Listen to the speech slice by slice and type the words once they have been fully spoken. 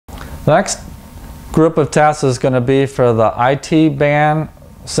The next group of tests is going to be for the IT band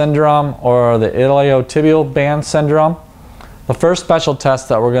syndrome or the iliotibial band syndrome. The first special test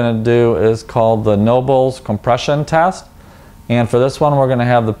that we're going to do is called the Nobel's compression test. And for this one, we're going to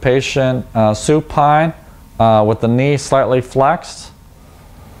have the patient supine with the knee slightly flexed.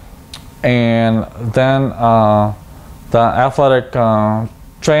 And then the athletic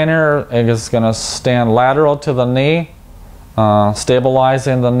trainer is going to stand lateral to the knee,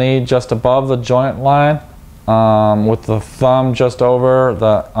 stabilizing the knee just above the joint line, with the thumb just over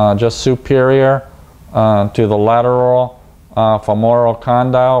the just superior to the lateral femoral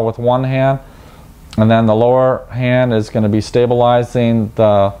condyle with one hand, and then the lower hand is going to be stabilizing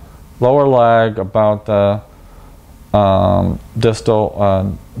the lower leg about the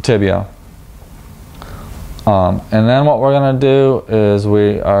distal tibia. And then what we're going to do is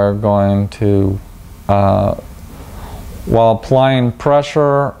we are going to, while applying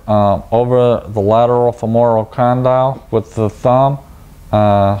pressure over the lateral femoral condyle with the thumb,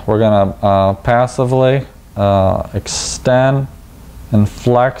 we're going to passively extend and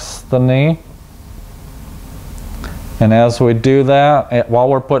flex the knee. And as we do that, while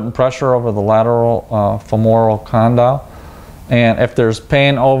we're putting pressure over the lateral femoral condyle, and if there's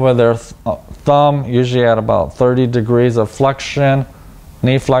pain over their thumb, usually at about 30 degrees of flexion,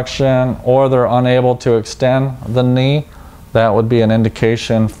 knee flexion, or they're unable to extend the knee, that would be an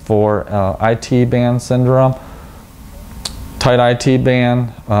indication for IT band syndrome, tight IT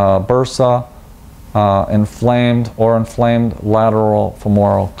band, bursa, inflamed lateral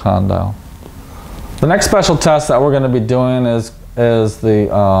femoral condyle. The next special test that we're going to be doing is the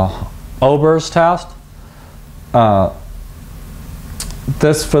Ober's test. For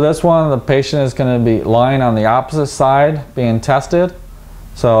this one, the patient is going to be lying on the opposite side being tested,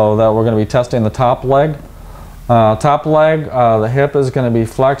 so that we're going to be testing the top leg. The hip is going to be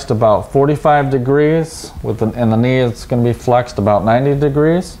flexed about 45 degrees, and the knee is going to be flexed about 90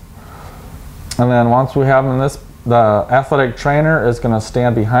 degrees. And then once we have this, the athletic trainer is going to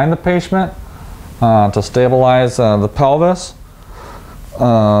stand behind the patient to stabilize the pelvis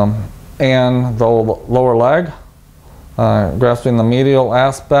and the lower leg, grasping the medial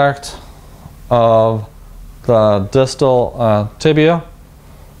aspect of the distal tibia.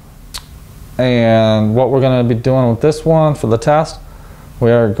 And what we're going to be doing with this one for the test,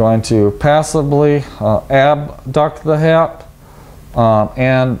 we are going to passively abduct the hip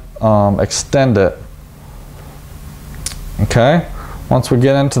and extend it. Okay, once we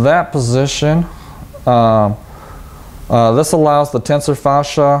get into that position, this allows the tensor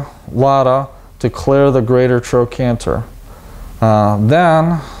fascia lata to clear the greater trochanter.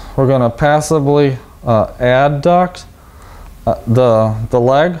 Then we're going to passively adduct the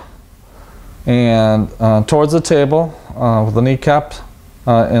leg and towards the table with the kneecap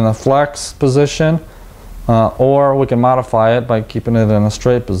in a flex position, or we can modify it by keeping it in a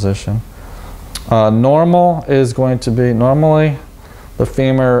straight position. Normal is going to be, normally the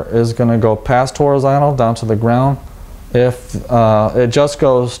femur is going to go past horizontal down to the ground. If it just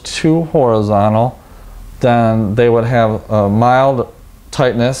goes too horizontal, then they would have a mild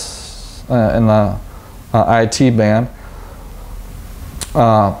tightness in the IT band.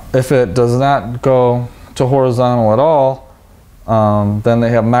 If it does not go to horizontal at all, then they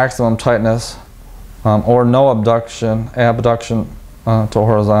have maximum tightness or no abduction to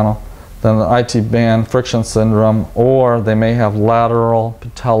horizontal, then the IT band friction syndrome, or they may have lateral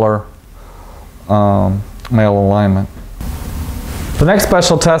patellar malalignment. The next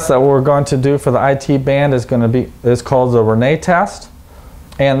special test that we're going to do for the IT band is called the Renee Test,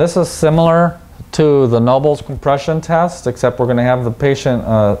 and this is similar to the Nobel's compression test, except we're going to have the patient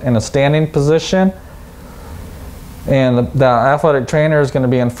in a standing position, and the athletic trainer is going to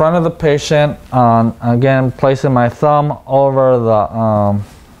be in front of the patient, again placing my thumb over the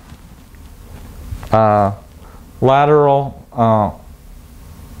lateral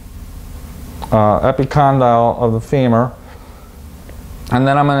epicondyle of the femur, and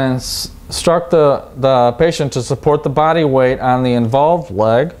then I'm going to instruct the patient to support the body weight on the involved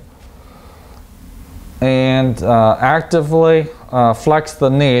leg and actively flex the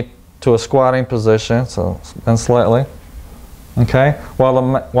knee to a squatting position, so bend slightly. Okay,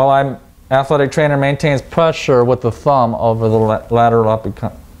 while our athletic trainer maintains pressure with the thumb over the lateral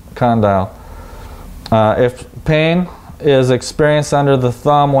epicondyle. If pain is experienced under the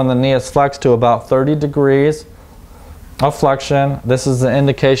thumb when the knee is flexed to about 30 degrees of flexion, this is the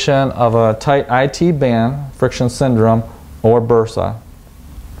indication of a tight IT band friction syndrome or bursa.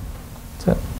 That's it.